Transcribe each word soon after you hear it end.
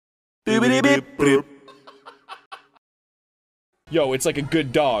Yo, it's like a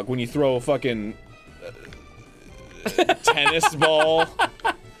good dog when you throw a fucking tennis ball.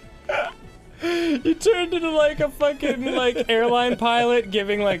 You turned into like a fucking like airline pilot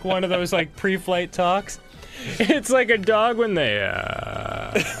giving like one of those like pre-flight talks. It's like a dog when they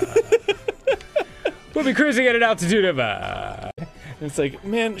we'll be cruising at an altitude of It's like,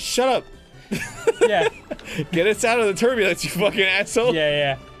 man, shut up. yeah. Get us out of the turbulence, you fucking asshole.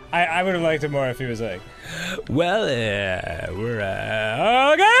 Yeah. I would have liked it more if he was like, well, we're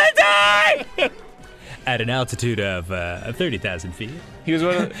all gonna die at an altitude of 30,000 feet. He was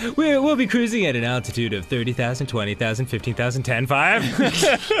one of We'll be cruising at an altitude of 30,000, 20,000, 15,000, 10,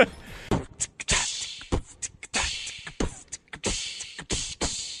 5.